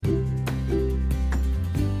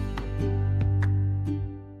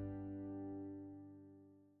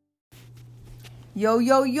Yo,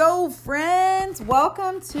 yo, yo, friends.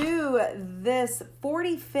 Welcome to this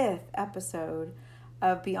 45th episode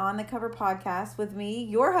of Beyond the Cover podcast with me,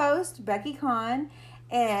 your host, Becky Kahn.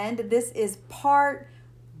 And this is part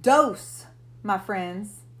dos, my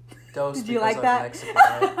friends. Dos. Did you like that? Mexican,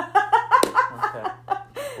 right? Okay.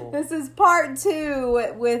 Cool. This is part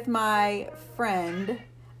 2 with my friend,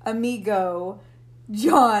 amigo,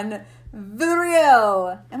 John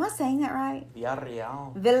Villarreal. Am I saying that right?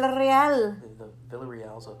 Villarreal. Villarreal. The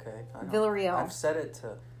Villarreal's okay. Villarreal. I've set it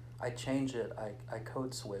to, I change it, I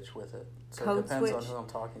code switch with it. So Code it depends switch. on who I'm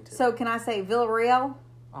talking to. So can I say Villarreal?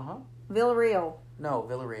 Uh-huh. Villarreal. No,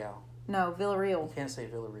 Villarreal. No, Villarreal. You can't say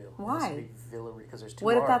Villarreal. Why? It has to be Villarreal, because there's two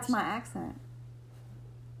What if R's. that's my accent?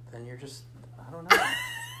 Then you're just, I don't know.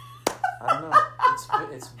 I don't know.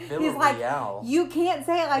 It's Villarreal. He's like, you can't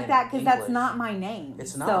say it like In that because that's English. not my name.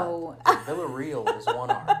 It's not. So. Villarreal is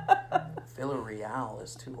one R. Villarreal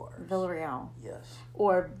is two R's. Villarreal. Yes.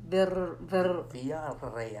 Or Villarreal.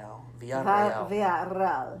 Villarreal. Yeah.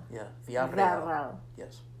 Villarreal. Villarreal.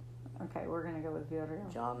 Yes. Okay, we're going to go with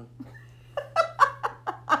Villarreal.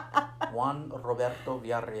 Juan Roberto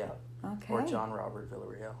Villarreal. Okay. Or John Robert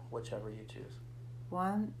Villarreal, whichever you choose.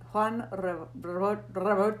 Juan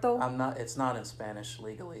Roberto. It's not in Spanish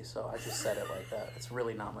legally, so I just said it like that. It's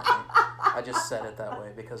really not my name. I just said it that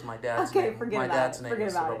way because my dad's name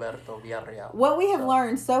is Roberto Villarreal. What we have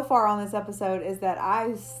learned so far on this episode is that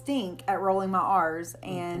I stink at rolling my R's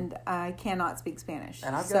and I cannot speak Spanish.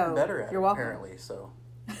 And I've gotten better at it, you're welcome. apparently, so.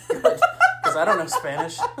 Because I don't know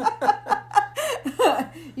Spanish.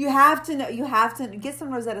 You have to get some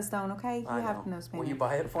Rosetta Stone, okay? I have to know Spanish. Will you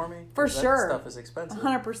buy it for me? For sure. That stuff is expensive.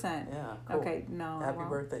 100%. Yeah, cool. Okay, no. Happy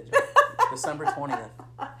birthday, Joe. December 20th.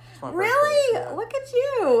 It's my Really? birthday. Yeah. Look at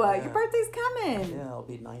you. Yeah. Your birthday's coming. Yeah, I'll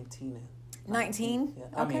be 19. 19? Yeah.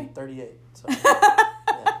 Okay. I mean, 38. So. Yeah.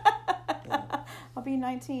 I'll be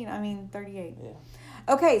 19. I mean, 38. Yeah.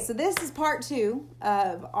 Okay, so this is part 2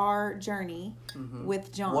 of our journey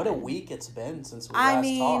with John. What a week it's been since we last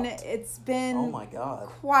talked. It's been oh my God,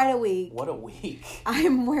 quite a week. What a week.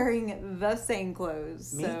 I'm wearing the same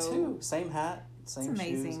clothes. Me too. Same hat, same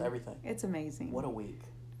shoes, everything. It's amazing. What a week.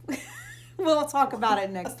 We'll talk about it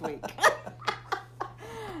next week.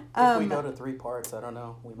 If we go to 3 parts, I don't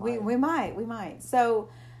know. We might. So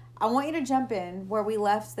I want you to jump in where we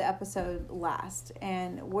left the episode last,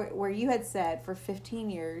 and where you had said for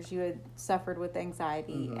 15 years you had suffered with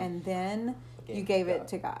anxiety, and then you gave it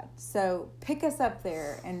to God. So pick us up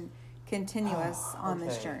there and continue us on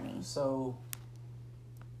this journey. So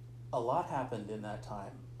a lot happened in that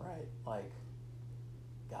time, right? Like,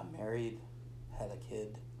 got married, had a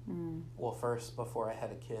kid. Well, first, before I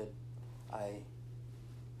had a kid, I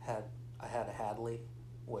had a Hadley,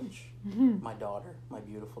 which my daughter, my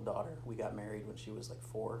beautiful daughter, we got married when she was like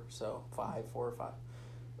 4 or 5.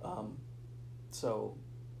 So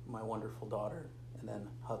my wonderful daughter, and then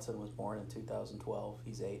Hudson was born in 2012.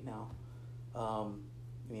 He's 8 now.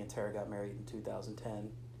 Me and Tara got married in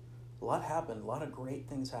 2010. A lot happened. A lot of great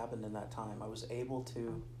things happened in that time. I was able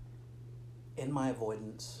to, in my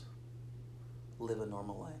avoidance, live a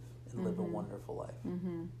normal life and live a wonderful life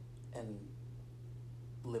and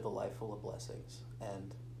live a life full of blessings.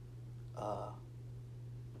 And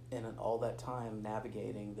in all that time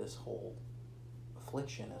navigating this whole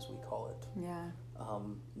affliction, as we call it,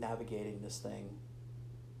 navigating this thing,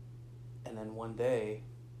 and then one day,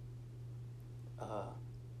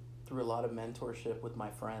 through a lot of mentorship with my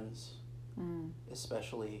friends,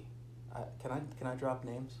 especially, can I drop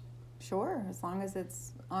names? Sure, as long as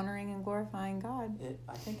it's honoring and glorifying God.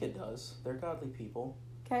 I think it does. They're godly people.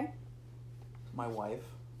 Okay. My wife,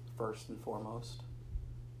 first and foremost,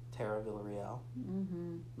 Tara Villarreal.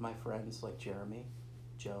 My friends like Jeremy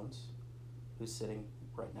Jones, who's sitting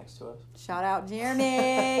right next to us. Shout out,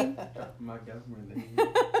 Jeremy. My government.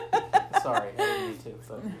 Sorry, I didn't mean to.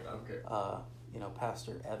 But, okay.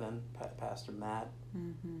 Pastor Evan, Pastor Matt,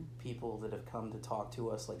 people that have come to talk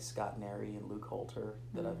to us like Scott Neri and Luke Holter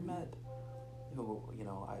that I've met, who,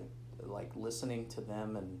 I like listening to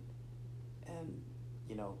them and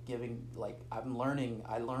giving, like, I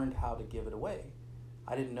learned how to give it away.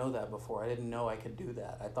 I didn't know that before. I didn't know I could do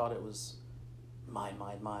that. I thought it was mine.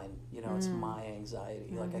 It's my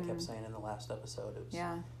anxiety. Like I kept saying in the last episode, it was,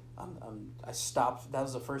 I stopped. That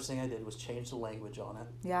was the first thing I did, was change the language on it.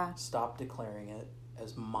 Yeah. Stop declaring it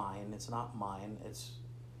as mine. It's not mine. It's,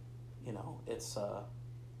 it's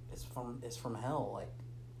from hell. Like,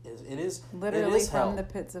 it is literally it is from hell. the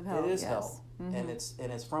pits of hell. It is hell, and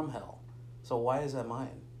it's from hell. So why is that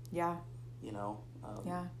mine? Yeah.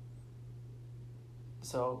 Yeah.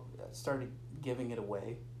 So I started giving it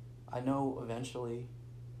away. I know eventually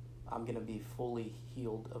I'm going to be fully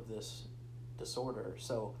healed of this disorder.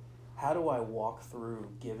 So how do I walk through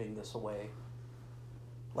giving this away?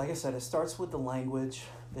 Like I said, it starts with the language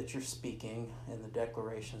that you're speaking and the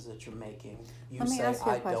declarations that you're making. You say,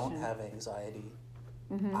 I don't have anxiety.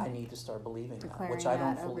 Mm-hmm. I need to start believing that, which I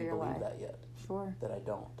don't fully believe that yet. Sure. That I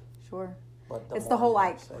don't. Sure. But it's the whole,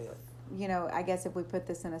 like, you know, I guess if we put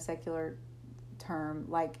this in a secular term,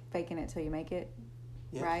 like faking it till you make it,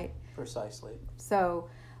 right? Precisely. So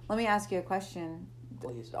let me ask you a question.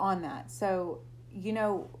 Please. On that. So, you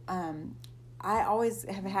know, I always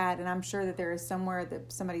have had, and I'm sure that there is somewhere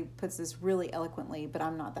that somebody puts this really eloquently, but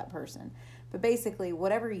I'm not that person. But basically,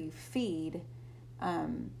 whatever you feed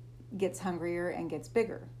gets hungrier and gets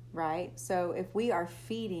bigger, right? So if we are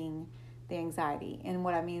feeding the anxiety, and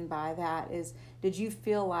what I mean by that is, did you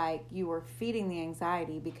feel like you were feeding the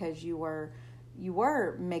anxiety because you were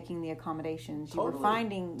making the accommodations, you were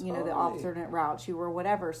finding, you know, the alternate routes, you were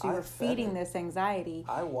whatever, so you were feeding this anxiety.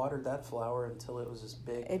 I watered that flower until it was this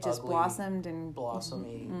big, it just ugly, blossomed and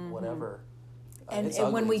blossomy, whatever. And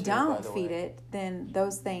when we don't feed it, then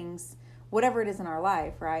those things, whatever it is in our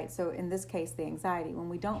life, right? So in this case, the anxiety, when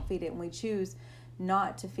we don't feed it and we choose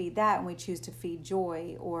not to feed that and we choose to feed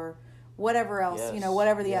joy or whatever else, you know,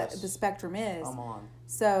 whatever the spectrum is. Come on.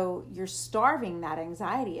 So you're starving that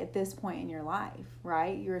anxiety at this point in your life,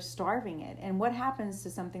 right? You're starving it. And what happens to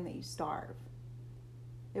something that you starve?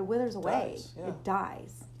 It withers away. It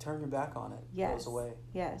dies. You turn your back on it. Yes. It goes away.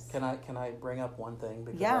 Yes. Can I bring up one thing?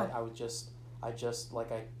 Because I just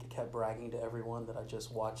like I kept bragging to everyone that I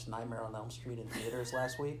just watched Nightmare on Elm Street in theaters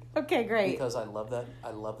last week. Okay, great. Because I love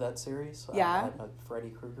that series. Yeah. I'm a Freddy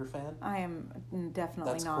Krueger fan. I am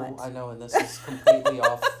definitely That's not. Cool. I know, and this is completely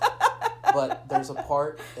off. But there's a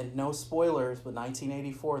part, and no spoilers, but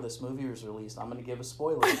 1984, this movie was released. I'm going to give a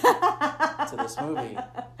spoiler to this movie.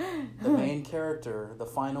 The main character, the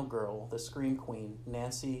final girl, the Scream Queen,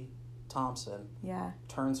 Nancy Thompson,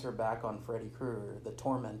 turns her back on Freddy Krueger, the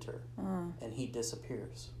tormentor, and he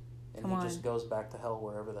disappears. And just goes back to hell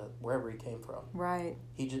wherever he came from. Right.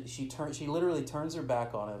 She literally turns her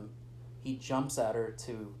back on him. He jumps at her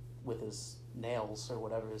with his nails or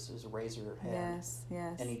whatever, his razor hand.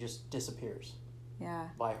 Yes. And he just disappears. Yeah.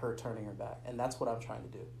 By her turning her back. And that's what I'm trying to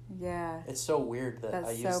do. Yeah. It's so weird that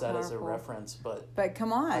I use that as a reference, but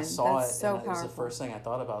come on. I saw that's it so and it was the first thing I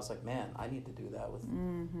thought about. I was like, man, I need to do that with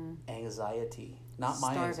anxiety. Not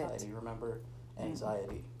my anxiety, remember?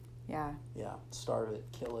 Anxiety. Yeah. Yeah. Starve it,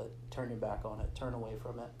 kill it, turn your back on it, turn away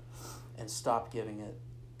from it, and stop giving it,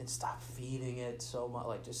 and stop feeding it so much.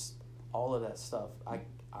 Like, just all of that stuff.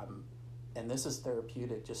 And this is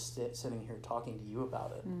therapeutic, just sitting here talking to you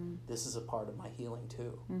about it. This is a part of my healing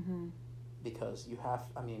too. Mm-hmm. Because you have,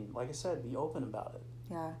 like I said, be open about it.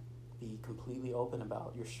 Yeah. Be completely open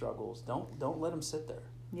about your struggles. Don't let them sit there.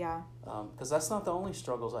 Yeah. Because that's not the only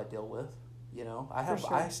struggles I deal with. You know,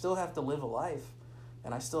 I still have to live a life,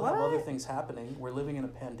 and I still have other things happening. We're living in a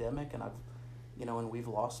pandemic, and and we've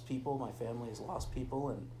lost people. My family has lost people,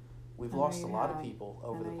 and we've lost a lot of people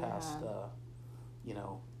over the past,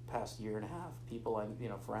 past year and a half. People,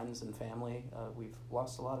 friends and family. We've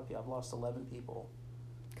lost a lot of people. I've lost 11 people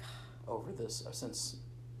over this since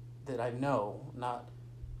that I know. Not,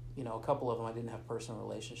 a couple of them I didn't have personal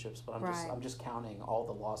relationships, but I'm just counting all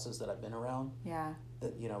the losses that I've been around. Yeah.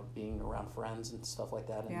 That being around friends and stuff like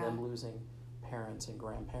that, and them losing parents and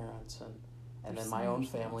grandparents, and then my own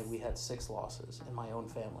family. We had 6 losses in my own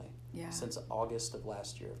family since August of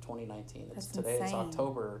last year, of 2019. Today it's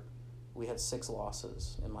October. We had 6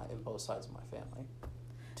 losses in both sides of my family,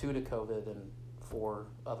 2 to COVID and 4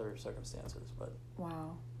 other circumstances. But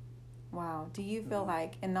wow. Do you feel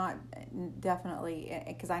like, and not definitely,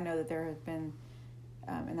 because I know that there have been,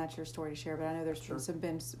 and that's your story to share, but I know there's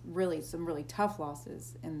been some really tough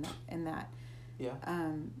losses in that. Yeah.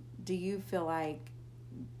 Do you feel like,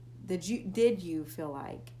 did you feel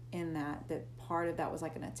like in that part of that was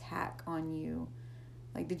like an attack on you?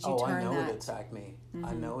 Like, did you turn that? Oh, I know it attacked me. Mm-hmm.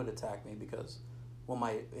 I know it attacked me because,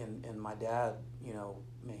 my dad,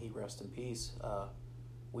 may he rest in peace,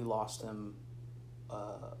 we lost him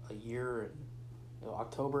a year,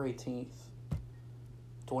 October 18th,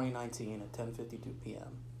 2019 at 10:52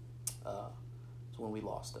 p.m. Is when we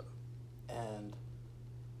lost him. And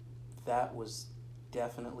that was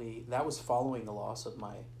following the loss of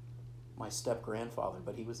my step-grandfather,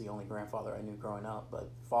 but he was the only grandfather I knew growing up.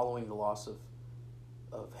 But following the loss of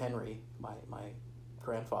Henry, my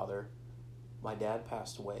grandfather, my dad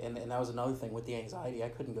passed away. And that was another thing with the anxiety. I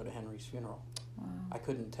couldn't go to Henry's funeral. Wow. I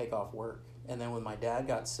couldn't take off work. And then when my dad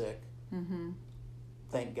got sick,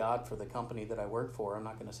 thank God for the company that I worked for. I'm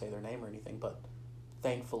not going to say their name or anything, but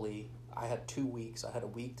thankfully, I had 2 weeks. I had a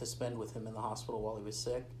week to spend with him in the hospital while he was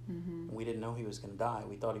sick. Mm-hmm. And we didn't know he was going to die.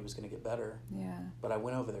 We thought he was going to get better. Yeah. But I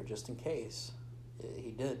went over there just in case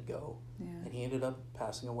he did go. Yeah. And he ended up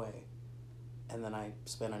passing away. And then I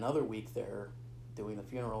spent another week there doing the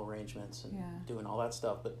funeral arrangements and doing all that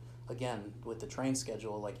stuff. But again, with the train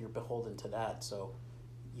schedule, like, you're beholden to that. So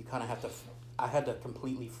you kind of have to, I had to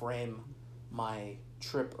completely frame my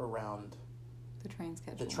trip around the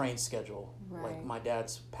train schedule. Right. Like, my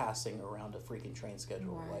dad's passing around a freaking train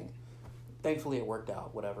schedule. Right. Like, thankfully it worked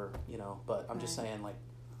out, whatever, but I'm just saying, like,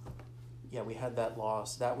 yeah, we had that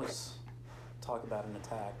loss. That was, talk about an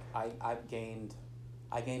attack. I gained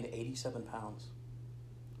 87 pounds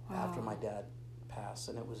after my dad passed,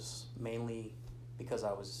 and it was mainly because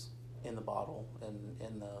I was in the bottle and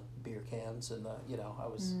in the beer cans and I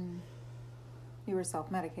was You were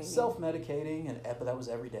self-medicating. But that was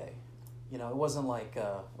every day. It wasn't like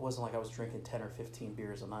I was drinking 10 or 15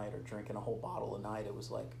 beers a night or drinking a whole bottle a night. It was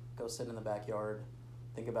like, go sit in the backyard,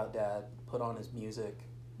 think about Dad, put on his music,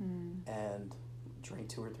 and drink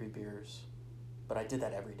 2 or 3 beers. But I did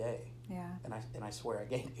that every day. Yeah. And I swear I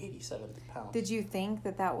gained 87 pounds. Did you think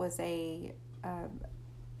that was a,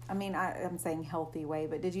 I'm saying healthy way,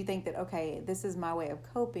 but did you think that, okay, this is my way of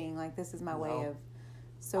coping, like this is my way of,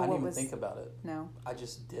 so I what didn't was... even think about it. No? I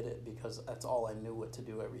just did it because that's all I knew what to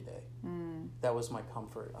do every day. That was my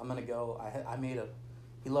comfort. I'm going to go,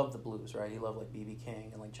 he loved the blues, right? He loved like B.B. King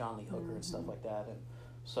and like John Lee Hooker and stuff like that. And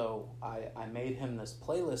so I made him this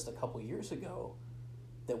playlist a couple years ago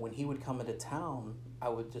that when he would come into town,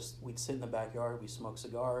 we'd sit in the backyard, we smoke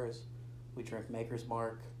cigars, we drink Maker's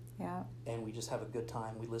Mark, and we just have a good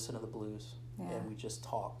time. We listen to the blues, and we just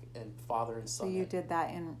talk, and father and son. So you did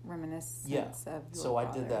that in reminiscence of your so father.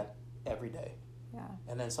 I did that every day. Yeah.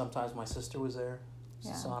 And then sometimes my sister was there,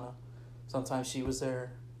 Susanna. Sometimes she was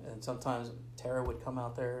there, and sometimes Tara would come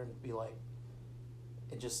out there and be like,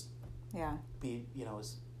 and just be,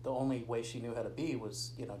 the only way she knew how to be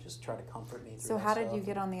was, just try to comfort me through So that how did stuff. you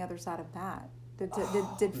get on the other side of that?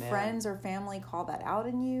 Did friends or family call that out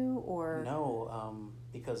in you, or no?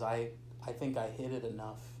 Because I think I hid it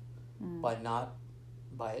enough by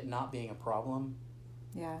it not being a problem.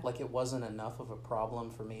 Yeah. Like, it wasn't enough of a problem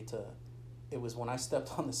for me to. It was when I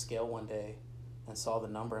stepped on the scale one day and saw the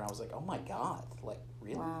number, and I was like, "Oh my God! Like,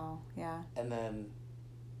 really?" Wow. Yeah. And then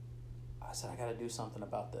I said, "I got to do something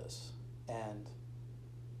about this," and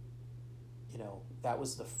that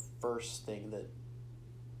was the first thing that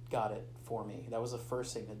got it for me. That was the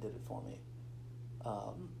first thing that did it for me.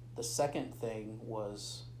 The second thing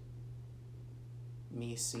was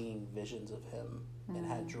me seeing visions of him and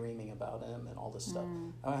had dreaming about him and all this stuff.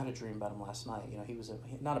 I had a dream about him last night. He was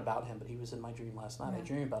not about him, but he was in my dream last night. I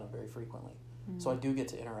dream about him very frequently, so I do get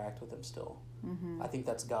to interact with him still. I think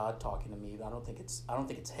that's God talking to me. But I don't think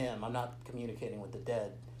it's him. I'm not communicating with the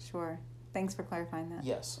dead. Sure. Thanks for clarifying that.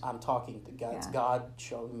 Yes, I'm talking to God. It's God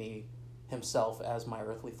showing me himself as my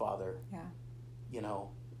earthly father. Yeah.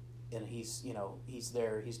 And he's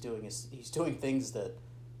there. He's doing things that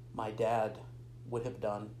my dad would have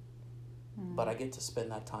done, but I get to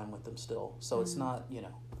spend that time with them still. So it's not,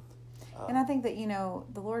 and I think that,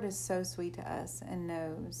 the Lord is so sweet to us and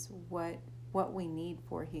knows what we need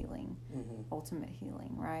for healing, ultimate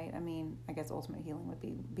healing, right? I guess ultimate healing would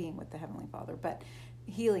be being with the Heavenly Father, but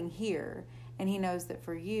healing here, and he knows that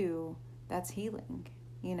for you, that's healing.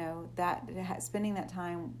 Spending that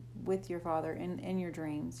time with your father in your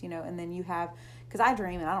dreams, and then you have, because I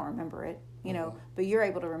dream and I don't remember it, but you're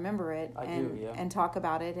able to remember it and talk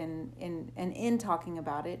about it, and in talking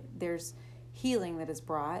about it, there's healing that is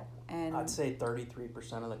brought. And I'd say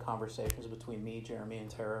 33% of the conversations between me, Jeremy, and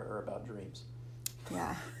Tara are about dreams.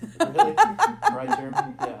 Yeah. Really? Right, Jeremy?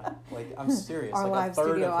 Yeah. Like, I'm serious. Our like, live a third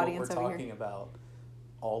studio of what audience we're over talking here. about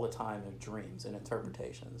all the time are dreams and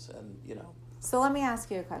interpretations, and So let me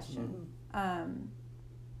ask you a question.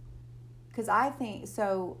 Because I think,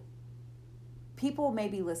 so people may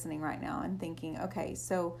be listening right now and thinking, okay,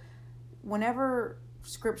 so whenever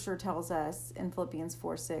Scripture tells us in Philippians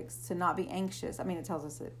 4:6 to not be anxious, it tells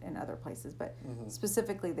us it in other places, but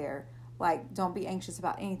specifically there, like, don't be anxious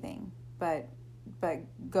about anything, but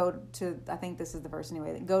go to, I think this is the verse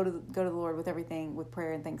anyway, that go to the Lord with everything, with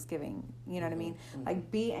prayer and thanksgiving. You know what I mean? Like,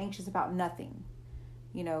 be anxious about nothing,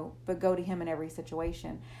 but go to him in every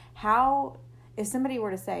situation. How, if somebody were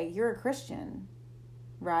to say, you're a Christian,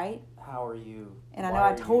 right? How are you? And I know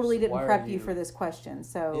I totally didn't prep you for this question,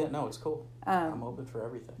 so. Yeah, no, it's cool. I'm open for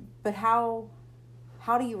everything. But how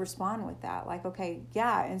do you respond with that? Like, okay,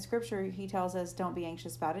 yeah, in Scripture he tells us don't be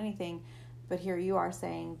anxious about anything, But here you are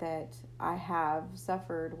saying that I have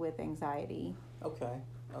suffered with anxiety. Okay.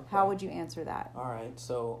 How would you answer that? All right.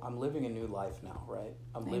 So I'm living a new life now, right?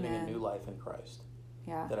 I'm living a new life in Christ.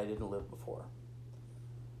 Yeah. That I didn't live before.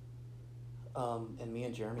 And me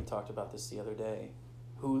and Jeremy talked about this the other day.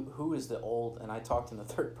 Who is the old? And I talked in the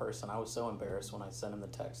third person. I was so embarrassed when I sent him the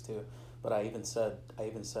text too. But I even said,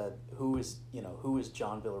 who is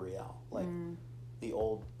John Villarreal? Like the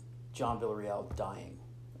old John Villarreal dying.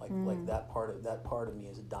 Like that part of me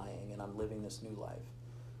is dying, and I'm living this new life.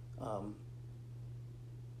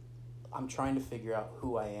 I'm trying to figure out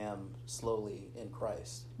who I am slowly in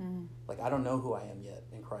Christ. Like, I don't know who I am yet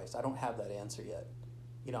in Christ. I don't have that answer yet.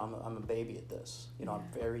 You know, I'm a baby at this. You know, I'm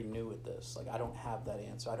very new at this. Like, I don't have that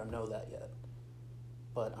answer. I don't know that yet.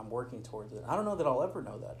 But I'm working towards it. I don't know that I'll ever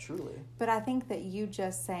know that, truly. But I think that you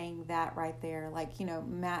just saying that right there, like, you know,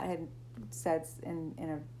 Matt had said in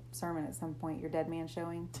a sermon at some point, your dead man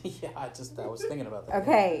showing. Yeah, I was thinking about that.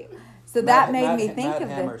 Okay, so that made me think Matt of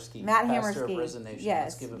Hammerski, Matt pastor Hammerski. of Risen Nation.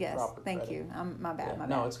 Yes, proper thank credit. you. My bad.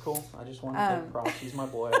 No, it's cool. I just want to take props. He's my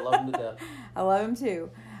boy. I love him to death. I love him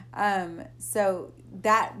too. So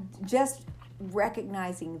that, just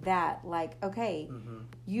recognizing that, like, okay,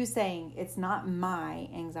 you saying it's not my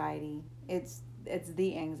anxiety, it's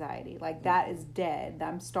the anxiety, like that is dead.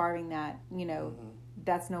 I'm starving that, you know,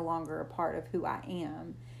 that's no longer a part of who I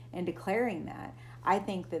am, and declaring that. I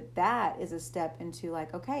think that is a step into,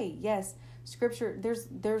 like, okay, yes, Scripture,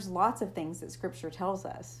 there's lots of things that Scripture tells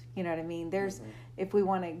us. You know what I mean? There's, if we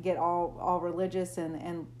want to get all religious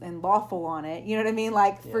and lawful on it, you know what I mean?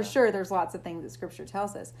 Like, for sure, there's lots of things that Scripture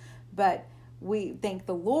tells us. But we thank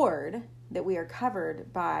the Lord that we are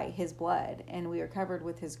covered by His blood, and we are covered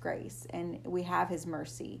with His grace, and we have His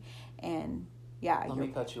mercy. And Let me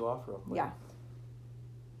cut you off real quick. Yeah.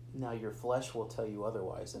 Now, your flesh will tell you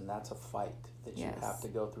otherwise, and that's a fight that you have to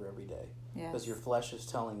go through every day. Because your flesh is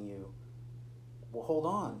telling you, well, hold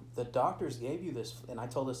on. The doctors gave you this, and I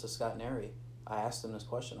told this to Scott Neri. I asked him this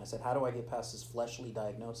question. I said, how do I get past this fleshly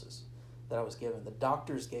diagnosis that I was given? The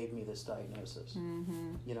doctors gave me this diagnosis.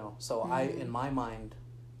 You know, so I, in my mind,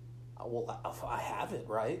 well, I have it,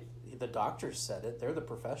 right? The doctors said it. They're the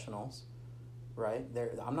professionals, right?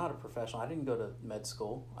 I'm not a professional. I didn't go to med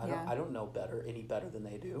school. I don't know any better than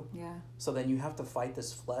they do. Yeah. So then you have to fight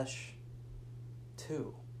this flesh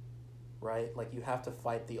too, right? Like, you have to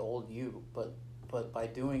fight the old you, but by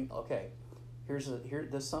doing, okay, there's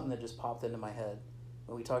something that just popped into my head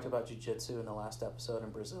when we talked about jiu-jitsu in the last episode in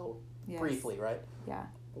Brazil, briefly, right? Yeah.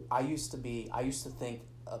 I used to think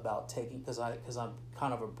about taking, because I'm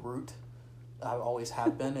kind of a brute. I always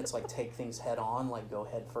have been. It's like, take things head on, like go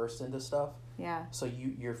head first into stuff. Yeah. So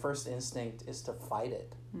your first instinct is to fight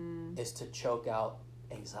it, is to choke out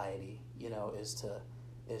anxiety, you know, is to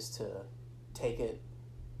take it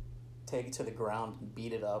to the ground and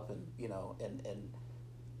beat it up, and, you know,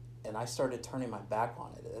 and I started turning my back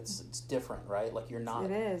on it. It's different, right? Like, you're not.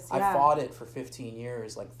 It is. I fought it for 15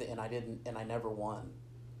 years, like, and I never won,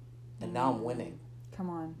 and now I'm winning. Come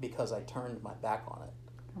on. Because I turned my back on it.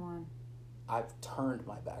 Come on. I've turned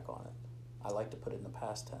my back on it. I like to put it in the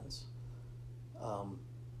past tense.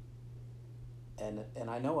 And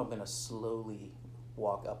I know I'm going to slowly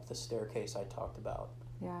walk up the staircase I talked about.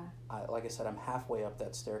 Yeah. Like I said, I'm halfway up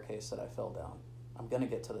that staircase that I fell down. I'm going to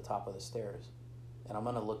get to the top of the stairs, and I'm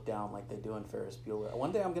going to look down like they do in Ferris Bueller.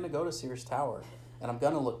 One day I'm going to go to Sears Tower, and I'm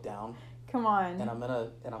going to look down. Come on. And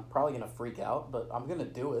I'm probably going to freak out, but I'm going to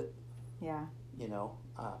do it. Yeah. You know,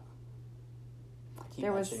 I keep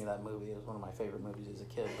mentioning that movie. It was one of my favorite movies as a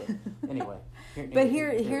kid, but anyway.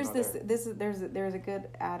 There's a good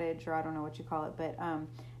adage, or I don't know what you call it, but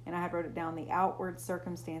and I had wrote it down: the outward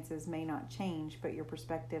circumstances may not change, but your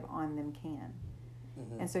perspective on them can.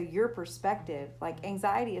 And so your perspective, like,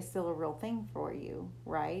 anxiety is still a real thing for you,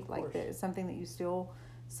 right? Like, it's something that you still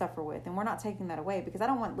suffer with, and we're not taking that away, because I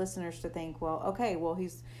don't want listeners to think, well, okay, well,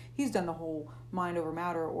 he's done the whole mind over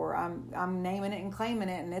matter, or I'm naming it and claiming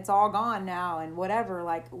it, and it's all gone now, and whatever.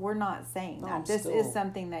 Like, we're not saying that. This is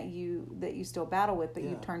something that you still battle with, but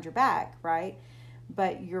you've turned your back, right?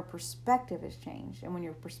 But your perspective has changed, and when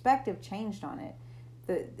your perspective changed on it,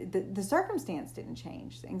 the circumstance didn't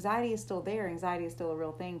change. The anxiety is still there. Anxiety is still a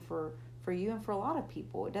real thing for you and for a lot of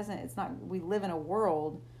people. It's not. We live in a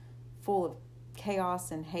world full of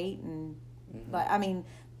chaos and hate, and I mean,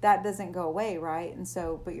 that doesn't go away, right? And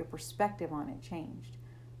so, but your perspective on it changed,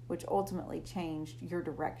 which ultimately changed your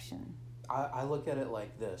direction. I look at it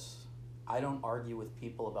like this: I don't argue with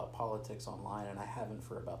people about politics online, and I haven't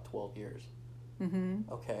for about 12 years.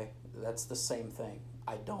 Okay, that's the same thing.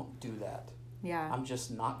 I don't do that. Yeah. I'm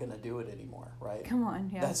just not going to do it anymore, right? Come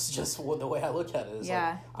on, yeah. That's just the way I look at it. Is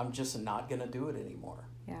Yeah. like, I'm just not going to do it anymore.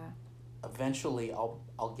 Yeah. Eventually,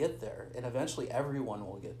 I'll get there, and eventually everyone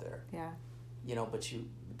will get there. Yeah. You know, but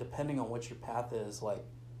depending on what your path is, like,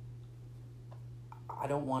 I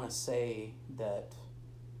don't want to say that.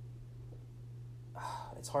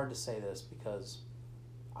 It's hard to say this because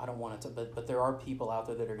I don't want it to, but there are people out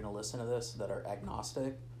there that are going to listen to this that are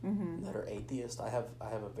agnostic, Mm-hmm. that are atheist. I have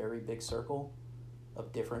a very big circle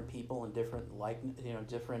of different people and different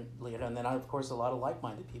and then of course a lot of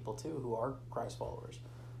like-minded people too who are Christ followers.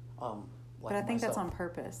 Like But I think myself. that's on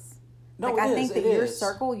purpose. No, like, it I think is, that it your is.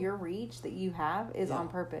 circle, your reach that you have is Yeah. on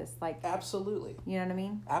purpose. Like, Absolutely. you know what I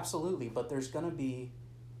mean? Absolutely, but there's going to be.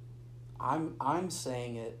 I'm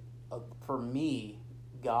saying it for me.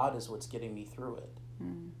 God is what's getting me through it,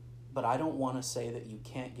 but I don't want to say that you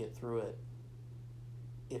can't get through it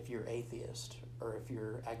if you're atheist or if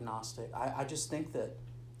you're agnostic. I just think that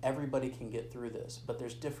everybody can get through this, but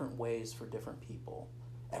there's different ways for different people.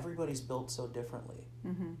 Everybody's built so differently.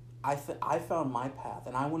 Mm-hmm. I found my path,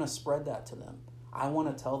 and I want to spread that to them. I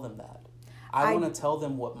want to tell them that. I want to tell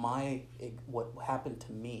them what happened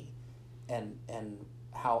to me, and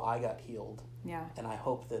how I got healed. Yeah. And I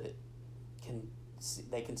hope that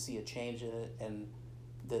they can see a change in it, and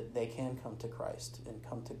that they can come to Christ and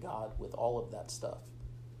come to God with all of that stuff.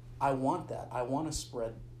 I want that. I want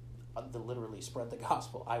to literally spread the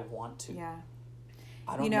gospel. I want to. Yeah.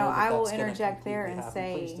 I don't You know, I will that's gonna interject there completely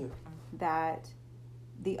and happen. Please say do. that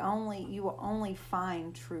you will only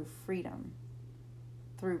find true freedom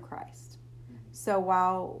through Christ. So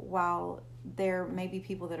while there may be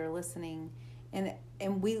people that are listening, and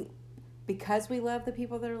we, because we love the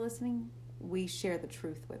people that are listening, we share the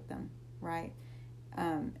truth with them, right?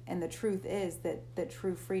 And the truth is that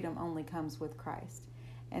true freedom only comes with Christ.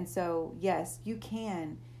 And so, yes, you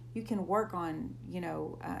can work on, you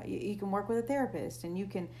can work with a therapist, and you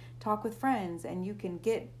can talk with friends, and you can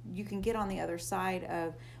get on the other side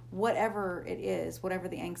of whatever it is, whatever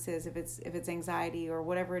the angst is, if it's anxiety or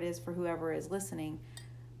whatever it is for whoever is listening.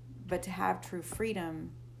 But to have true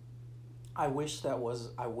freedom, I wish it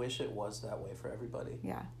was that way for everybody.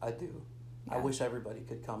 yeah, I do. Yeah. I wish everybody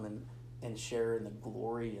could come and share in the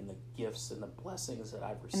glory and the gifts and the blessings that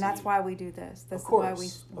I've received. and that's why we do this. That's Of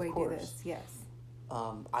course, why we of do course. this. Yes.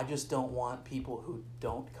 I just don't want people who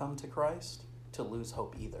don't come to Christ to lose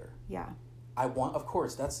hope either. Yeah. Of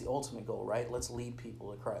course, that's the ultimate goal, right? Let's lead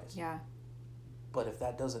people to Christ. Yeah. But if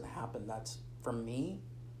that doesn't happen, that's, for me,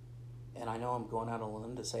 and I know I'm going out on a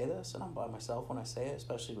limb to say this, and I'm by myself when I say it,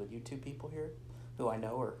 especially with you two people here, who I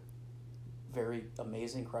know are very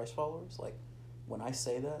amazing Christ followers. Like, when I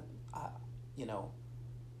say that,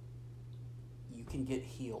 you can get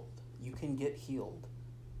healed. You can get healed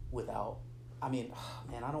without, I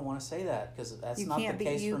don't want to say that because that's not the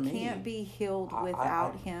case for me. You can't be healed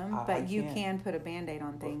without Him, but you can put a Band-Aid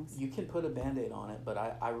on things. You can put a Band-Aid on it, but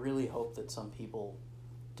I really hope that some people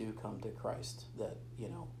do come to Christ that,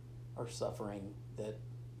 are suffering. That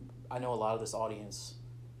I know a lot of this audience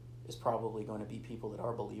is probably going to be people that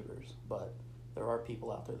are believers, but there are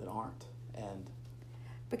people out there that aren't. And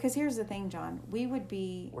because here's the thing, John, we're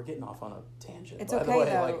getting off on a tangent. It's by okay, the way.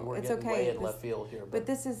 though. Like, we're It's getting okay. way in left field here. But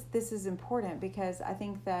this is important because I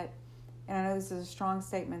think that, and I know this is a strong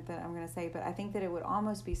statement that I'm going to say, but I think that it would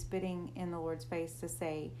almost be spitting in the Lord's face to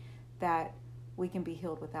say that we can be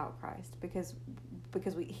healed without Christ because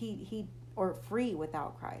he or free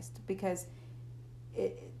without Christ, because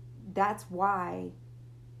that's why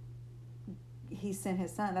He sent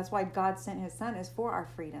His Son. That's why God sent His Son, is for our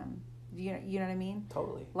freedom. You know what I mean?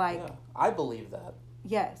 Totally. Like, yeah. I believe that.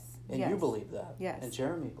 Yes. And yes, you believe that. Yes. And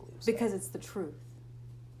Jeremy believes because that. it's the truth.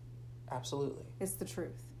 Absolutely. It's the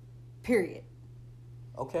truth. Period.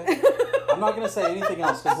 Okay. I'm not going to say anything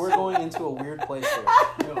else because we're going into a weird place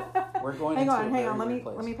here. We're going into a very weird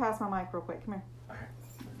place. Let me pass my mic real quick. Come here.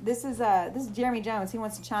 This is Jeremy Jones. He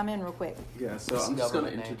wants to chime in real quick. Yeah, so This I'm just going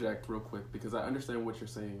to government name. interject real quick because I understand what you're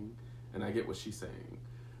saying and I get what she's saying.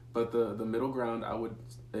 But the middle ground I would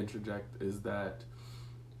interject is that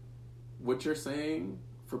what you're saying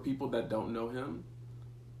for people that don't know Him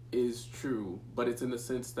is true, but it's in the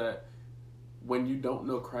sense that when you don't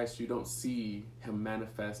know Christ, you don't see Him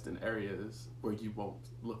manifest in areas where you won't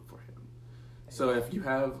look for Him. So if you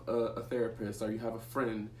have a therapist or you have a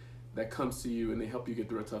friend that comes to you and they help you get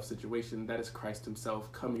through a tough situation, that is Christ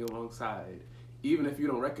Himself coming alongside. Even if you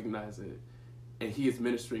don't recognize it, and he is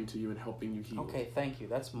ministering to you and helping you heal. Okay, thank you.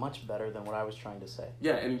 That's much better than what I was trying to say.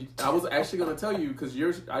 Yeah, and I was actually going to tell you, because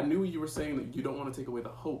I knew you were saying that you don't want to take away the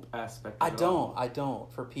hope aspect of it all. I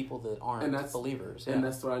don't, for people that aren't believers. Yeah. And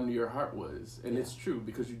that's what I knew your heart was. And it's true,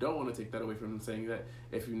 because you don't want to take that away from them, saying that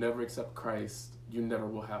if you never accept Christ, you never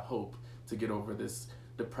will have hope to get over this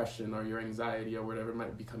depression or your anxiety or whatever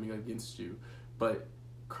might be coming against you. But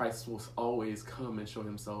Christ will always come and show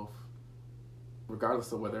himself,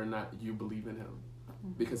 regardless of whether or not you believe in him,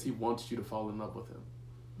 because he wants you to fall in love with him.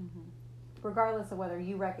 Mm-hmm. Regardless of whether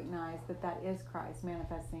you recognize that is Christ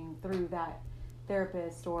manifesting through that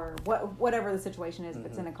therapist or whatever the situation is, if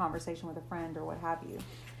it's in a conversation with a friend or what have you.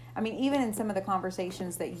 I mean, even in some of the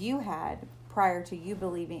conversations that you had prior to you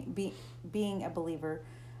being a believer,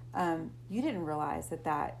 you didn't realize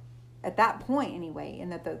that at that point anyway,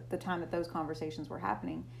 and that the time that those conversations were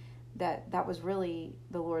happening, that was really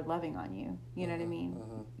the Lord loving on you. You know what I mean?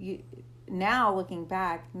 You now looking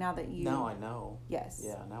back, now that you now I know. Yes.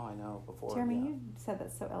 Yeah, now I know. Before Jeremy, you said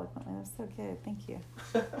that so eloquently. That was so good. Thank you.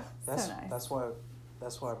 That's so nice. That's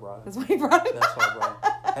why I brought it. That's why you brought it. That's why I brought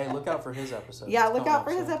it. Hey, look out for his episode. Yeah, look out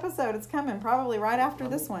for his episode. It's coming probably right after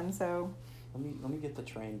this one. So let me get the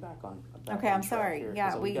train back on. Okay, I'm sorry. Here,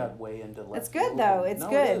 yeah, we got way into. It's good though. It's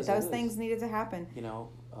good. Those things needed to happen. You know.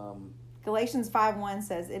 Galatians 5:1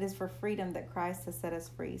 says, "It is for freedom that Christ has set us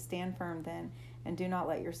free. Stand firm then, and do not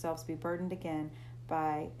let yourselves be burdened again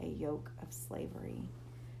by a yoke of slavery."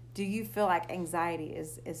 Do you feel like anxiety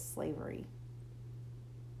is slavery?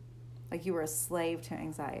 Like you were a slave to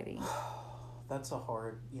anxiety? That's a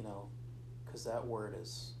hard, because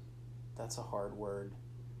that's a hard word.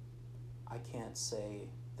 I can't say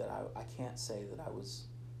that I was.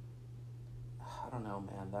 I don't know,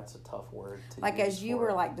 man. That's a tough word to like use as you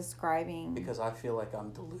were like describing. Because I feel like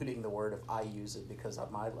I'm diluting the word if I use it, because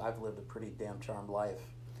I've lived a pretty damn charmed life.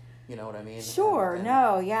 You know what I mean? Sure. And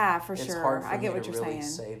no. Yeah. For it's sure. hard for I get me what to you're really saying.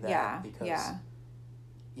 Say that yeah. Because, yeah.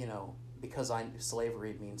 Because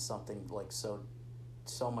slavery means something like so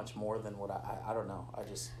much more than what I don't know. I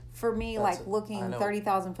just. For me, like looking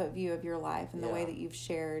 30,000 foot view of your life and the way that you've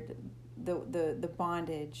shared the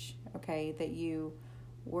bondage, okay, that you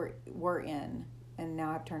were in, and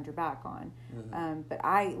now I've turned your back on. Mm-hmm. But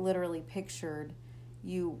I literally pictured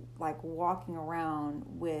you like walking around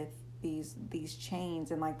with these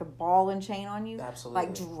chains and like the ball and chain on you. Absolutely.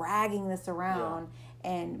 Like dragging this around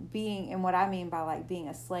and what I mean by like being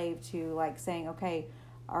a slave to like saying, okay,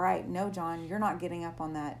 all right, no, John, you're not getting up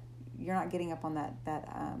on that. You're not getting up on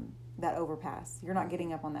that overpass. You're not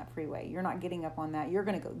getting up on that freeway. You're not getting up on that. You're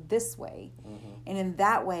going to go this way. Mm-hmm. And in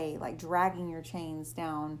that way, like dragging your chains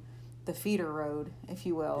down the feeder road, if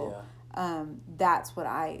you will. Yeah. That's what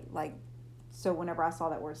I like. So whenever I saw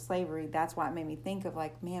that word slavery, that's why it made me think of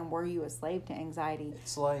like, man, were you a slave to anxiety?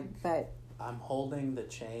 It's like, but I'm holding the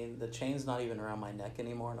chain. The chain's not even around my neck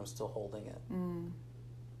anymore, and I'm still holding it. And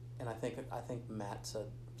I think Matt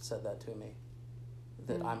said that to me,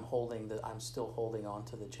 that I'm still holding on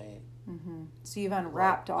to the chain. Mm-hmm. So you've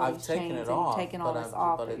unwrapped all these chains and you've taken all this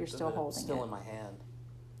off, but you're still holding it. It's still in my hand.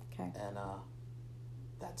 Okay. And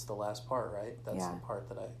that's the last part, right? That's the part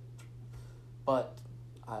that But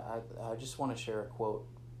I just want to share a quote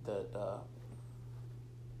that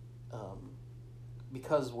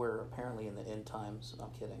because we're apparently in the end times.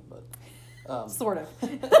 I'm kidding, but sort of.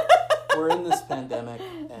 We're in this pandemic,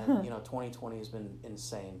 and 2020 has been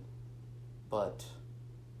insane. But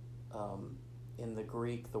in the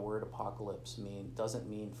Greek, the word apocalypse doesn't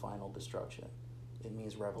mean final destruction. It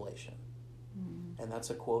means revelation. And that's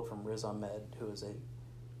a quote from Riz Ahmed, who is a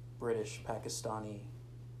British Pakistani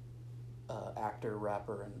actor,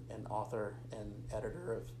 rapper, and author and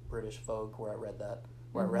editor of British Vogue, where I read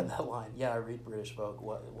that line. Yeah, I read British Vogue.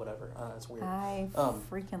 Whatever. That's weird. I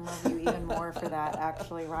freaking love you even more for that.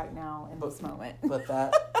 Actually, right now in this moment. But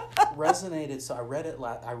that resonated. So I read it.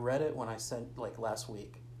 I read it when I sent last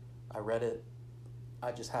week. I read it.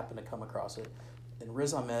 I just happened to come across it. And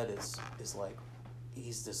Riz Ahmed is like,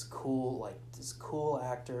 he's this cool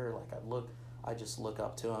actor. Like I just look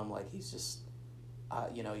up to him. Like he's just.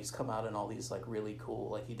 He's come out in all these like really cool,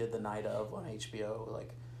 like he did The Night Of on HBO,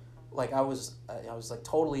 like I was like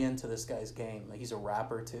totally into this guy's game. Like, he's a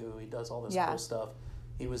rapper too. He does all this cool stuff.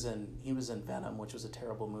 He was in Venom, which was a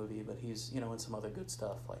terrible movie, but he's in some other good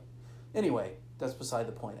stuff. Like, anyway, that's beside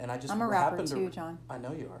the point. And I'm a rapper too, John. I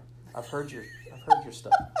know you are. I've heard your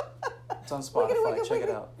stuff. It's on Spotify. Check it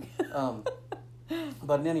out.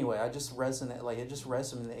 But anyway, it just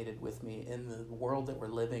resonated with me in the world that we're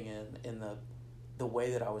living in the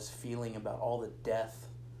way that I was feeling about all the death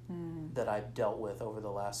that I've dealt with over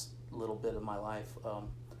the last little bit of my life.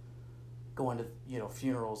 going to,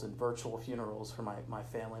 funerals and virtual funerals for my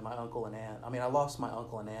family, my uncle and aunt. I mean, I lost my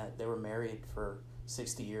uncle and aunt. They were married for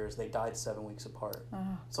 60 years. They died 7 weeks apart.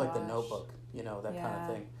 Oh, it's like The Notebook, that kind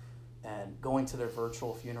of thing. And going to their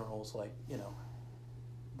virtual funerals,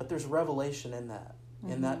 but there's revelation in that,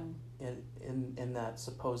 in that, in that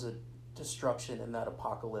supposed destruction, in that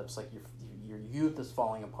apocalypse. Like your youth is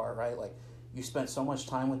falling apart, right? Like you spent so much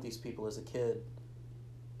time with these people as a kid.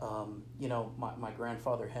 My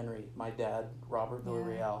grandfather Henry, my dad Robert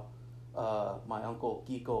Villarreal, my uncle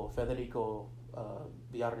Kiko Federico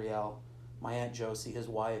Villarreal, my aunt Josie, his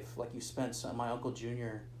wife. Like you spent my uncle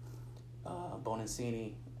Junior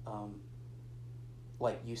Bonancini.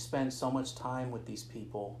 Like you spend so much time with these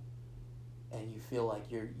people, and you feel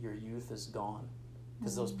like your youth is gone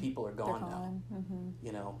because those people are gone now. Mm-hmm.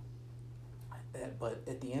 But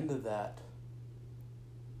at the end of that,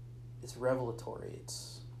 it's revelatory.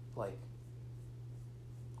 It's like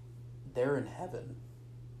they're in heaven.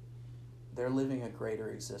 They're living a greater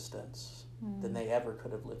existence than they ever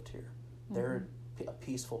could have lived here. They're a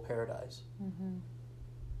peaceful paradise.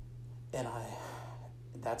 And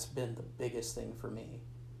that's been the biggest thing for me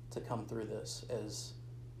to come through this, is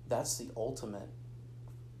that's the ultimate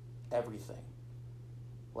everything.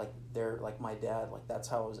 Like my dad, like that's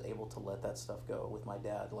how I was able to let that stuff go with my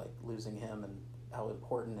dad, like losing him and how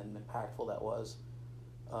important and impactful that was.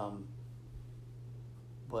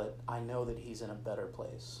 But I know that he's in a better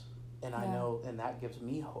place. And I know, and that gives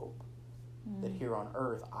me hope that here on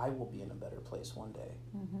earth, I will be in a better place one day.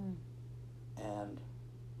 And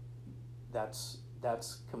that's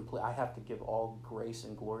complete. I have to give all grace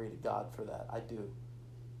and glory to God for that. I do.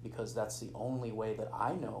 Because that's the only way that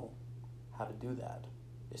I know how to do that,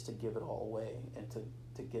 is to give it all away and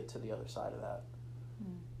to get to the other side of that.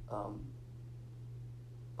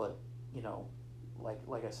 But,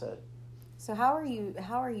 like I said. So how are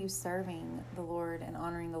you serving the Lord and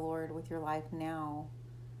honoring the Lord with your life now?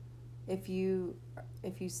 If you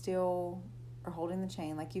still are holding the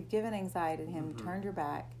chain, like you've given anxiety to him, turned your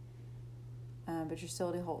back, but you're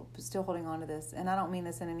still holding on to this. And I don't mean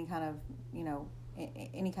this in any kind of,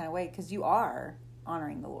 any kind of way, because you are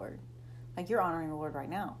honoring the Lord. Like you're honoring the Lord right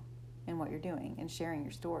now in what you're doing and sharing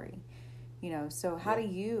your story. So how do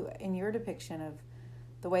you, in your depiction of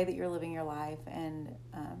the way that you're living your life and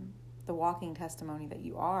the walking testimony that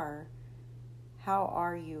you are, how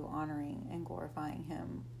are you honoring and glorifying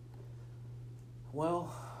him?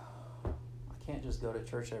 Well, I can't just go to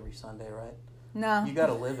church every Sunday, right? No. You got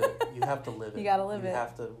to live it. You have to live it. You got to live it. You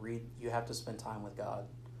have to read. You have to spend time with God.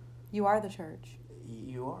 You are the church.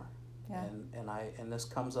 You are. Yeah. And this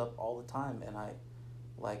comes up all the time. And I,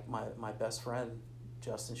 like my best friend,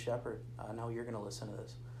 Justin Shepard, I know you're going to listen to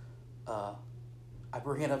this. I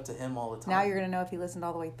bring it up to him all the time. Now you're going to know if he listened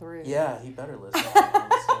all the way through. Yeah, he better listen.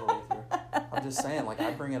 All the way through. I'm just saying, like,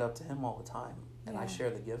 I bring it up to him all the time. And I share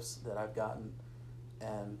the gifts that I've gotten.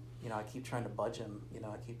 And, I keep trying to budge him.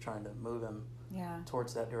 I keep trying to move him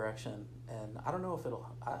towards that direction. And I don't know if it'll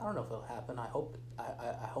happen. I hope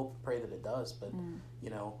and pray that it does. But,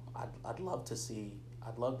 I'd love to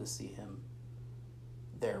see him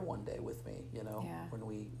there one day with me, when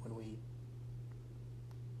we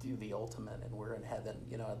do the ultimate and we're in heaven,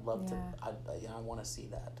 I'd love to, I want to see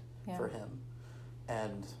that for him.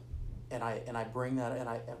 And I bring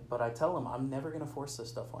that, but I tell him, I'm never going to force this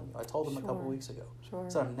stuff on you. I told him a couple weeks ago. Sure.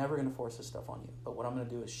 So I'm never going to force this stuff on you. But what I'm going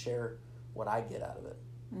to do is share what I get out of it.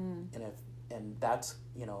 And that's,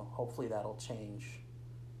 hopefully that'll change.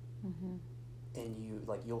 And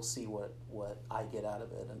you'll see what I get out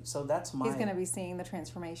of it. And so that's he's going to be seeing the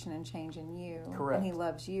transformation and change in you. Correct. And he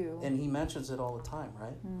loves you. And he mentions it all the time,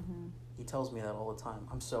 right? He tells me that all the time.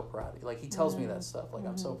 I'm so proud. He tells me that stuff. Like,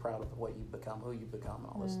 I'm so proud of what you've become, who you've become, and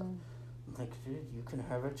all this stuff. I'm like, dude, you can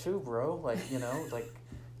have it too, bro. Like, like,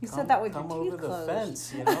 you said that with come your teeth over closed. the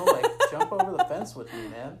fence, like, jump over the fence with me,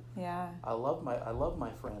 man. Yeah. I love my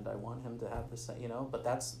friend. I want him to have the same,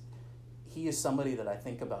 but he is somebody that I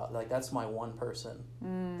think about. Like, that's my one person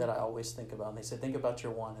that I always think about. And they say, think about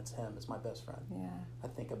your one. It's him. It's my best friend. Yeah. I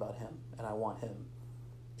think about him, and I want him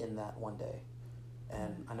in that one day.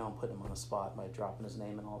 And I know I'm putting him on the spot by dropping his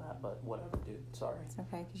name and all that, but whatever, dude. Sorry. It's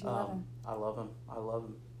okay, because you love him. I love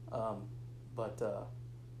him. But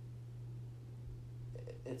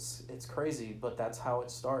it's crazy, but that's how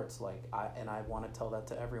it starts. Like, I want to tell that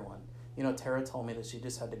to everyone. Tara told me that she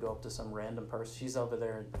just had to go up to some random person. She's over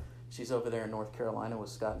there in North Carolina with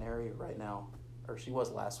Scott and Harry right now, or she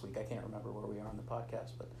was last week. I can't remember where we are on the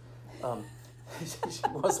podcast, but she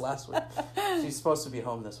was last week. She's supposed to be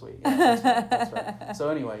home this week. Yeah, that's right. So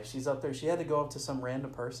anyway, she's up there. She had to go up to some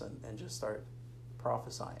random person and just start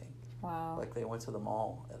prophesying. Wow. Like they went to the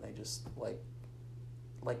mall and they just like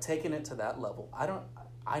taking it to that level.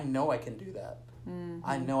 I know I can do that. Mm-hmm.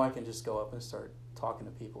 I know I can just go up and start talking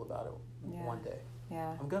to people about it one day.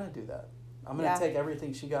 Yeah. I'm going to do that. I'm going to take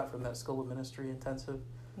everything she got from that School of Ministry intensive.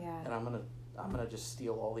 Yeah. And I'm gonna just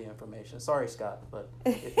steal all the information. Sorry, Scott, but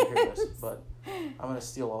if you hear this, but I'm gonna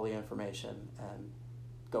steal all the information and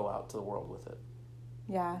go out to the world with it.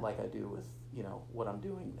 Yeah. Like I do with what I'm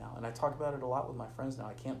doing now, and I talk about it a lot with my friends now.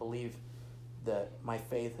 I can't believe that my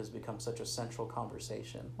faith has become such a central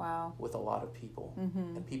conversation. Wow. With a lot of people,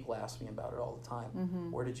 mm-hmm. and people ask me about it all the time.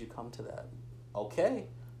 Mm-hmm. Where did you come to that? Okay,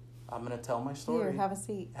 I'm gonna tell my story. Here, have a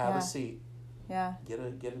seat. Have a seat. Yeah. Get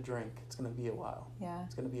a drink. It's gonna be a while. Yeah.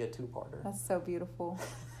 It's gonna be a 2-parter. That's so beautiful.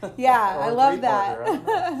 Yeah, I love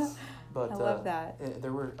that. But I love that.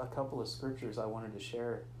 There were a couple of scriptures I wanted to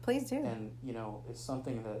share. Please do. And it's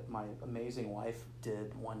something that my amazing wife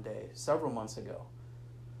did one day, several months ago.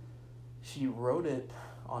 She wrote it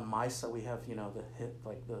on my side. We have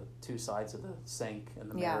the two sides of the sink and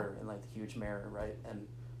the mirror and like the huge mirror, right? And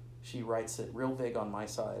she writes it real big on my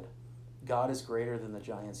side. God is greater than the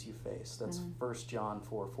giants you face. That's 1 John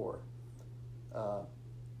 4:4.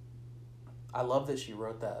 I love that she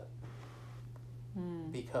wrote that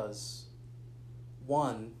because,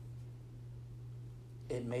 one,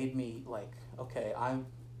 it made me like, okay,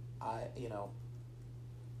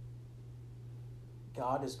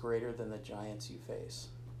 God is greater than the giants you face.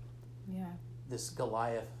 Yeah. This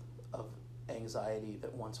Goliath of anxiety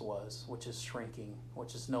that once was, which is shrinking,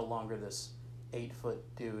 which is no longer this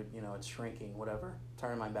 8-foot dude, it's shrinking, whatever.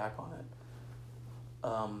 Turning my back on it.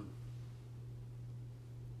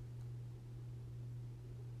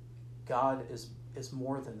 God is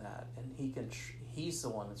more than that, and He's the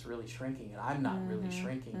one that's really shrinking, and I'm not really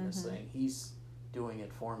shrinking this thing. He's doing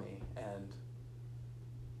it for me, and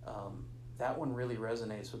that one really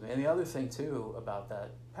resonates with me. And the other thing too about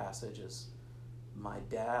that passage is my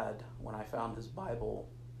dad, when I found his Bible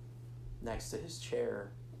next to his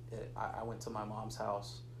chair. I went to my mom's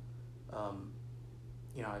house.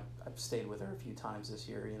 I've stayed with her a few times this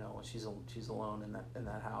year. When she's alone in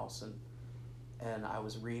that house, and I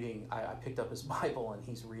was reading. I picked up his Bible, and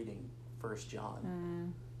he's reading 1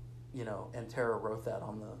 John. And Tara wrote that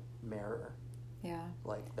on the mirror. Yeah,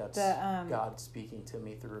 like that's God speaking to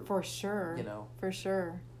me through. For sure. For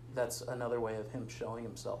sure. That's another way of Him showing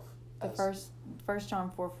Himself. The First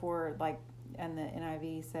John 4:4, like. And the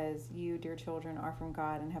NIV says, "You, dear children, are from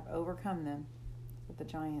God and have overcome them," with the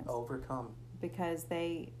giants. Overcome. Because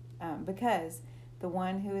the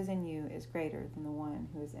one who is in you is greater than the one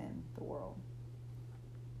who is in the world.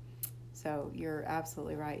 So you're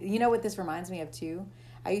absolutely right. You know what this reminds me of too?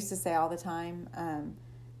 I used to say all the time,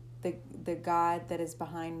 the God that is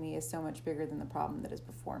behind me is so much bigger than the problem that is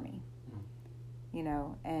before me.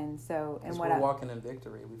 And so and what we're walking in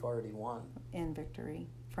victory. We've already won. In victory,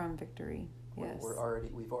 from victory. Yes.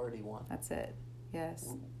 We've already won. That's it. Yes.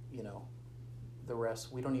 The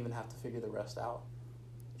rest, we don't even have to figure the rest out.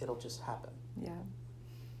 It'll just happen. Yeah.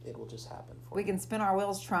 It will just happen for We can spin our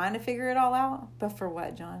wheels trying to figure it all out, but for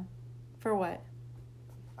what, John? For what?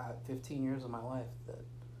 15 years of my life that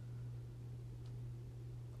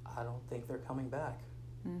I don't think they're coming back.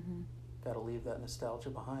 Mm-hmm. Got to leave that nostalgia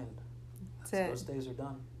behind. That's it. Those days are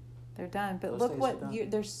done. They're done. But look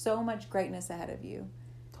there's so much greatness ahead of you.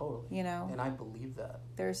 Totally. And I believe that.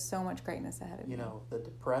 There's so much greatness ahead of you. The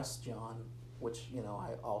depressed John, which,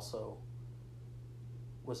 I also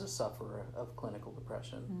was a sufferer of clinical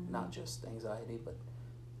depression, not just anxiety, but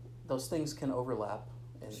those things can overlap,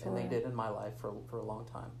 and they did in my life for a long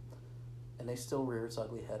time. And they still rear its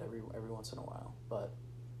ugly head every once in a while. But,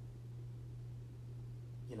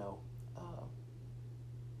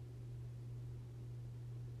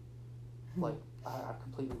 like, I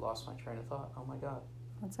completely lost my train of thought. Oh my God.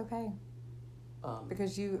 That's okay.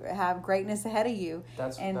 Because you have greatness ahead of you.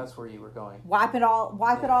 That's where you were going. Wipe it all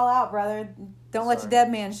out, brother. Don't let your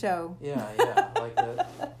dead man show. Yeah. Like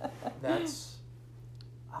that's,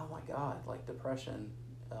 oh my God, like depression.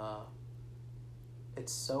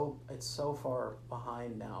 It's so far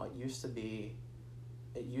behind now. It used to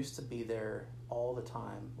be there all the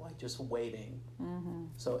time, like just waiting. Mm-hmm.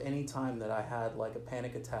 So anytime that I had like a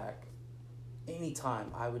panic attack,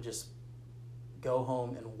 anytime I would just go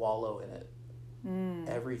home and wallow in it.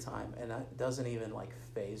 Every time, and it doesn't even like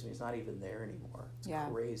faze me. It's not even there anymore.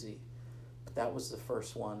 It's crazy. But that was the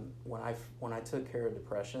first one when I took care of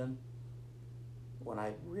depression.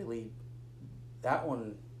 That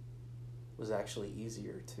one was actually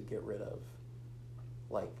easier to get rid of.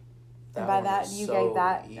 Like that. And by that you gave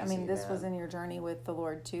that. Easy, I mean, this was in your journey with the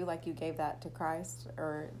Lord too. Like you gave that to Christ,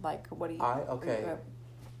 or like what do you?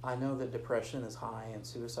 I know that depression is high and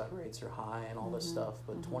suicide rates are high and all this stuff,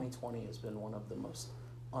 but 2020 has been one of the most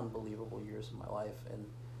unbelievable years of my life, and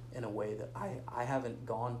in a way that I haven't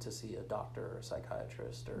gone to see a doctor or a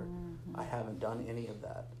psychiatrist, or I haven't done any of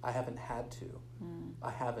that. I haven't had to.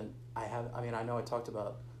 I mean, I know I talked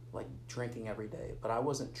about like drinking every day, but I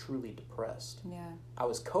wasn't truly depressed. Yeah. I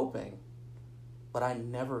was coping, but I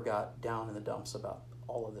never got down in the dumps about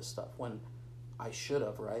all of this stuff when I should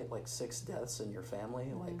have, right? Like 6 deaths in your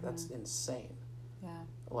family, like that's insane. Yeah.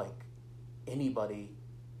 Like anybody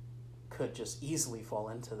could just easily fall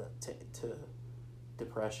into to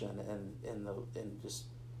depression and just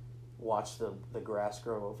watch the grass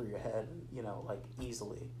grow over your head, you know, like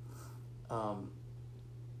easily.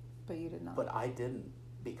 But you did not. But I didn't,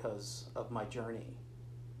 because of my journey.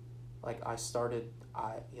 Like I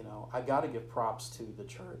got to give props to the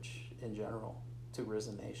church in general, to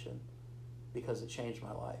Risen Nation, because it changed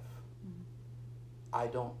my life.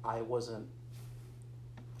 Like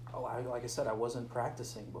I said, I wasn't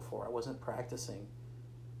practicing before. I wasn't practicing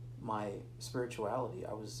my spirituality.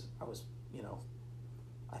 I was, you know,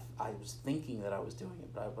 I was thinking that I was doing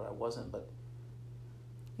it, but I wasn't. But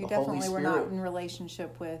you definitely were not in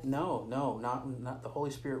relationship with. No, not the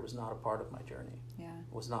Holy Spirit was not a part of my journey. Yeah.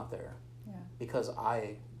 It was not there. Yeah. Because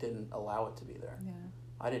I didn't allow it to be there. Yeah.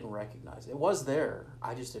 I didn't recognize it. It was there.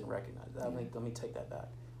 I just didn't recognize it. Let me take that back.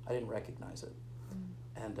 I didn't recognize it.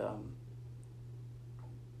 And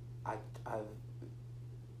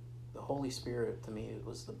the Holy Spirit to me, it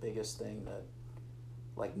was the biggest thing, that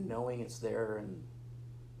like knowing it's there, and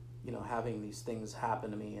you know, having these things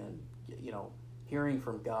happen to me, and you know, hearing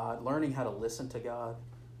from God, learning how to listen to God,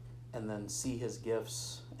 and then see his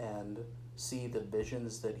gifts and see the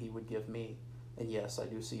visions that he would give me. And yes, I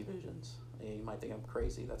do see visions. You might think I'm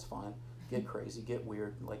crazy. That's fine. Get crazy, get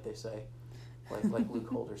weird, like they say. Like Luke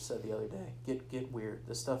Holder said the other day. Get weird.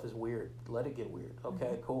 This stuff is weird. Let it get weird.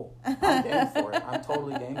 Okay, cool. I'm game for it. I'm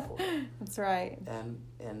totally game for it. That's right.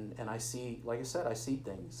 And I see, like I said, I see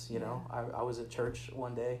things, you know. I was at church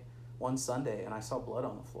one Sunday, and I saw blood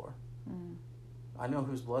on the floor. I know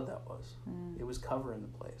whose blood that was. It was covering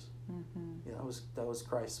the place. You know, that was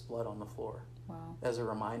Christ's blood on the floor. Wow. As a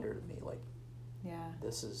reminder to me, like,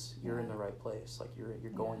 you're in the right place. Like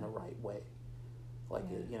you're going the right way. Like,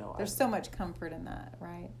 you know, there's so much comfort in that,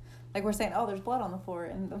 right? Like we're saying, oh, there's blood on the floor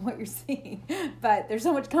in what you're seeing, but there's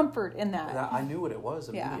so much comfort in that. I knew what it was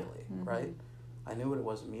immediately, right? I knew what it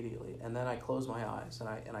was immediately, and then I closed my eyes,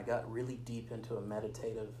 and I got really deep into a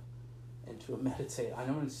meditative. I know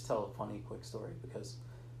I'm going to tell a funny quick story, because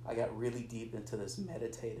I got really deep into this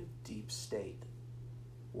meditative deep state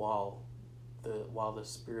while the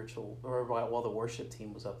worship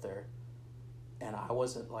team was up there. And I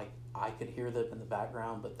wasn't like, I could hear them in the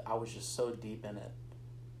background, but I was just so deep in it.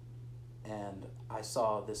 And I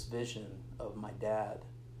saw this vision of my dad,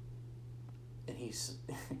 and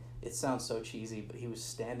it sounds so cheesy, but he was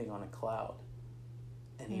standing on a cloud,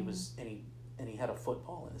 and he had a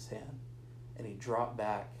football in his hand, and he dropped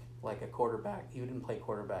back like a quarterback. He didn't play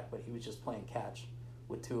quarterback, but he was just playing catch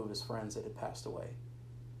with 2 of his friends that had passed away.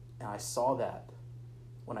 And I saw that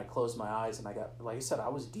when I closed my eyes, and I got, like I said, I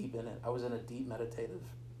was deep in it. I was in a deep meditative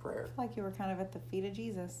prayer. I feel like you were kind of at the feet of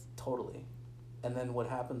Jesus. Totally. And then what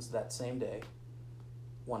happens that same day,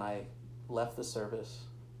 when I left the service,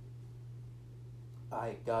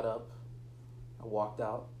 I got up, I walked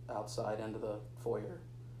outside into the foyer,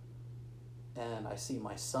 and I see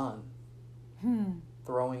my son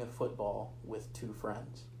throwing a football with 2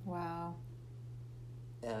 friends. Wow.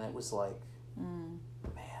 And it was like, man,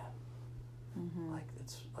 like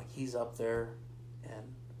it's like he's up there,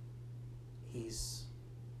 and he's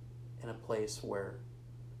in a place where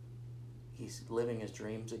he's living his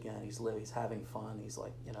dreams again. He's having fun. He's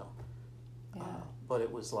like, you know, but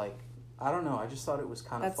it was like, I don't know. I just thought it was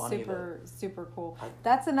kind of funny. That's super cool.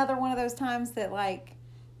 That's another one of those times that like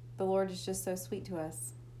the Lord is just so sweet to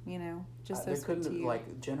us, you know, just so sweet to you.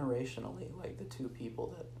 Like generationally, like the 2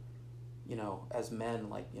 people that, you know, as men,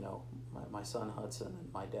 like, you know, my son Hudson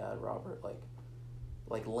and my dad Robert,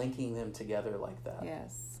 like linking them together like that.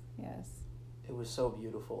 Yes. It was so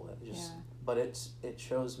beautiful. It just, but it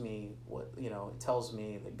shows me what, you know, it tells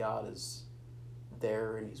me that God is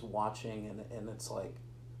there, and he's watching, and it's like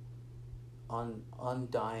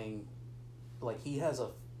undying, like he has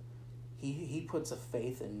he puts a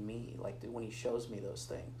faith in me, like when he shows me those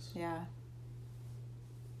things. Yeah.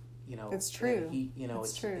 You know, it's true.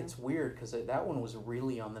 It's true. It's weird, because that one was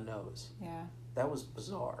really on the nose. Yeah. That was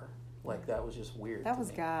bizarre. Like, that was just weird. That was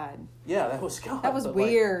God. Yeah, that was God. That was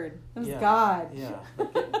weird. Like, that was God. Yeah.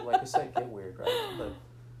 Like I said, get weird, right?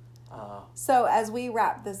 But so as we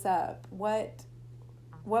wrap this up, what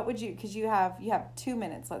what would you, because you have 2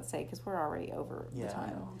 minutes, let's say, because we're already over the time.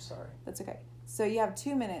 I know, I'm sorry. That's okay. So you have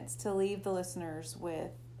 2 minutes to leave the listeners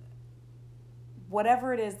with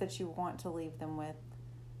whatever it is that you want to leave them with.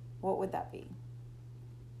 What would that be?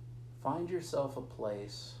 Find yourself a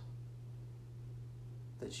place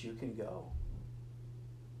that you can go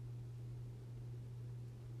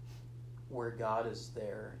where God is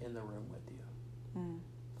there in the room with you.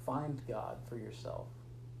 Find God for yourself.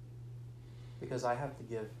 Because I have to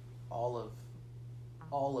give all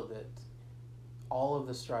of it, all of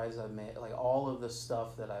the strides I've made, like all of the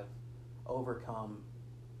stuff that I've overcome,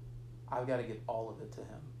 I've got to give all of it to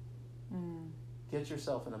Him. Get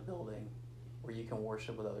yourself in a building where you can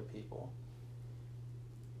worship with other people.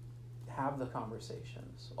 Have the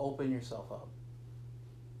conversations. Open yourself up.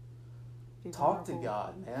 Talk to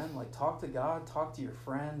God, man. Like, talk to God. Talk to your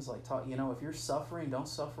friends. Like, talk. You know, if you're suffering, don't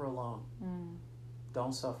suffer alone.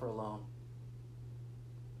 Don't suffer alone.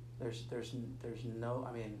 There's no.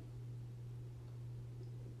 I mean,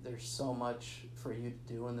 there's so much for you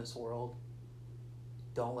to do in this world.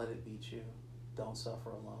 Don't let it beat you. Don't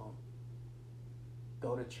suffer alone.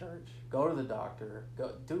 Go to church. Go to the doctor.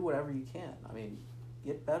 Go do whatever you can. I mean,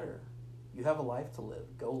 get better. You have a life to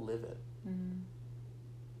live. Go live it.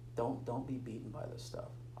 Don't be beaten by this stuff.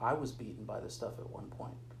 I was beaten by this stuff at one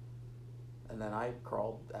point. And then I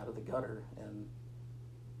crawled out of the gutter, and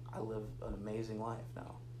I live an amazing life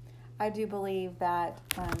now. I do believe that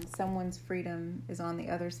someone's freedom is on the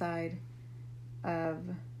other side of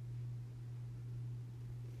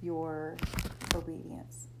your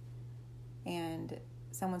obedience. And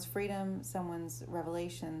someone's freedom, someone's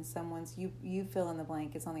revelation, someone's, you fill in the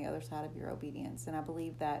blank, is on the other side of your obedience. And I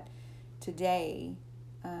believe that today,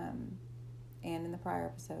 and in the prior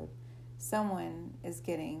episode, someone is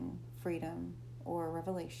getting freedom or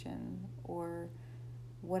revelation or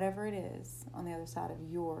whatever it is on the other side of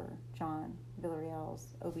your, John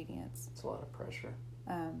Villarreal's, obedience. It's a lot of pressure.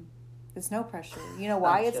 It's no pressure. You know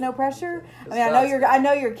why it's no pressure? I mean, I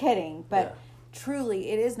know you're kidding, but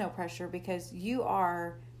truly it is no pressure, because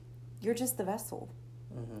you're just the vessel.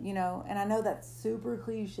 You know, and I know that's super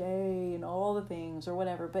cliche and all the things or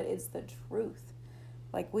whatever, but it's the truth.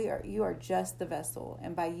 Like, you are just the vessel,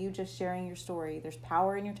 and by you just sharing your story, there's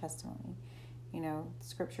power in your testimony. You know,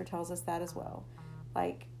 Scripture tells us that as well.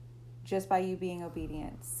 Like, just by you being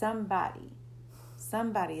obedient, somebody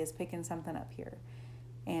is picking something up here,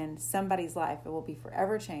 and somebody's life, it will be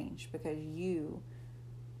forever changed because you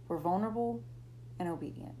were vulnerable and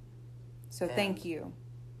obedient. So thank you.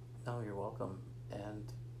 No, you're welcome.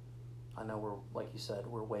 And I know we're, like you said,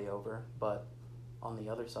 we're way over, but on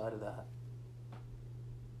the other side of that,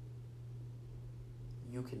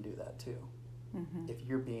 you can do that too. If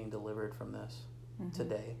you're being delivered from this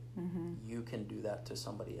today, you can do that to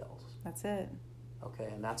somebody else. That's it. Okay,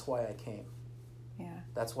 and that's why I came. Yeah.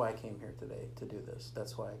 That's why I came here today to do this.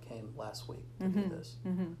 That's why I came last week to do this.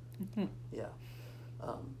 Yeah.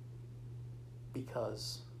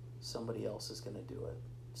 Because somebody else is going to do it.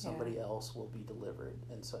 Somebody else will be delivered,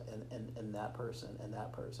 and so and that person and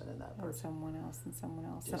that person and that person. And someone else and someone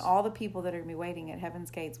else. And all the people that are going to be waiting at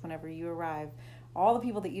Heaven's Gates whenever you arrive, all the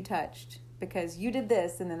people that you touched, because you did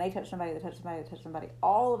this, and then they touched somebody, they touched somebody, they touched somebody.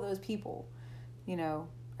 All of those people, you know,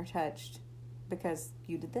 are touched because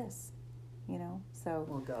you did this, you know. So.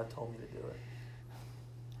 Well, God told me to do it.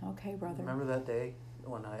 Okay, brother. Remember that day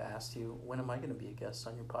when I asked you, when am I going to be a guest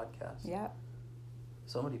on your podcast? Yeah.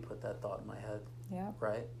 Somebody put that thought in my head. Yeah.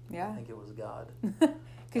 Right? Yeah. I think it was God.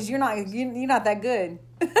 Because you're not that good.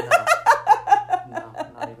 No,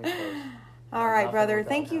 not even close. All right, brother.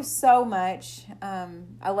 Thank you so much.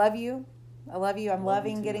 I love you. I'm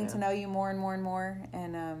loving getting to know you more and more and more.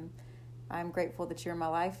 And I'm grateful that you're in my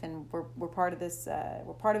life, and we're part of this.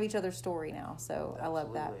 We're part of each other's story now. So I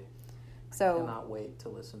love that. So I cannot wait to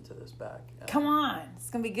listen to this back. Come on, it's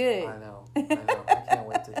gonna be good. I know. I can't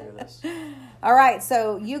wait to hear this. All right,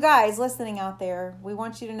 so you guys listening out there, we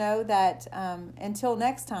want you to know that until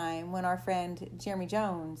next time, when our friend Jeremy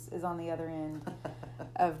Jones is on the other end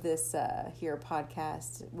of this here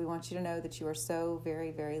podcast, we want you to know that you are so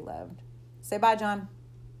very, very loved. Say bye, John.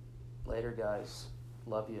 Later, guys.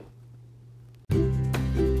 Love you.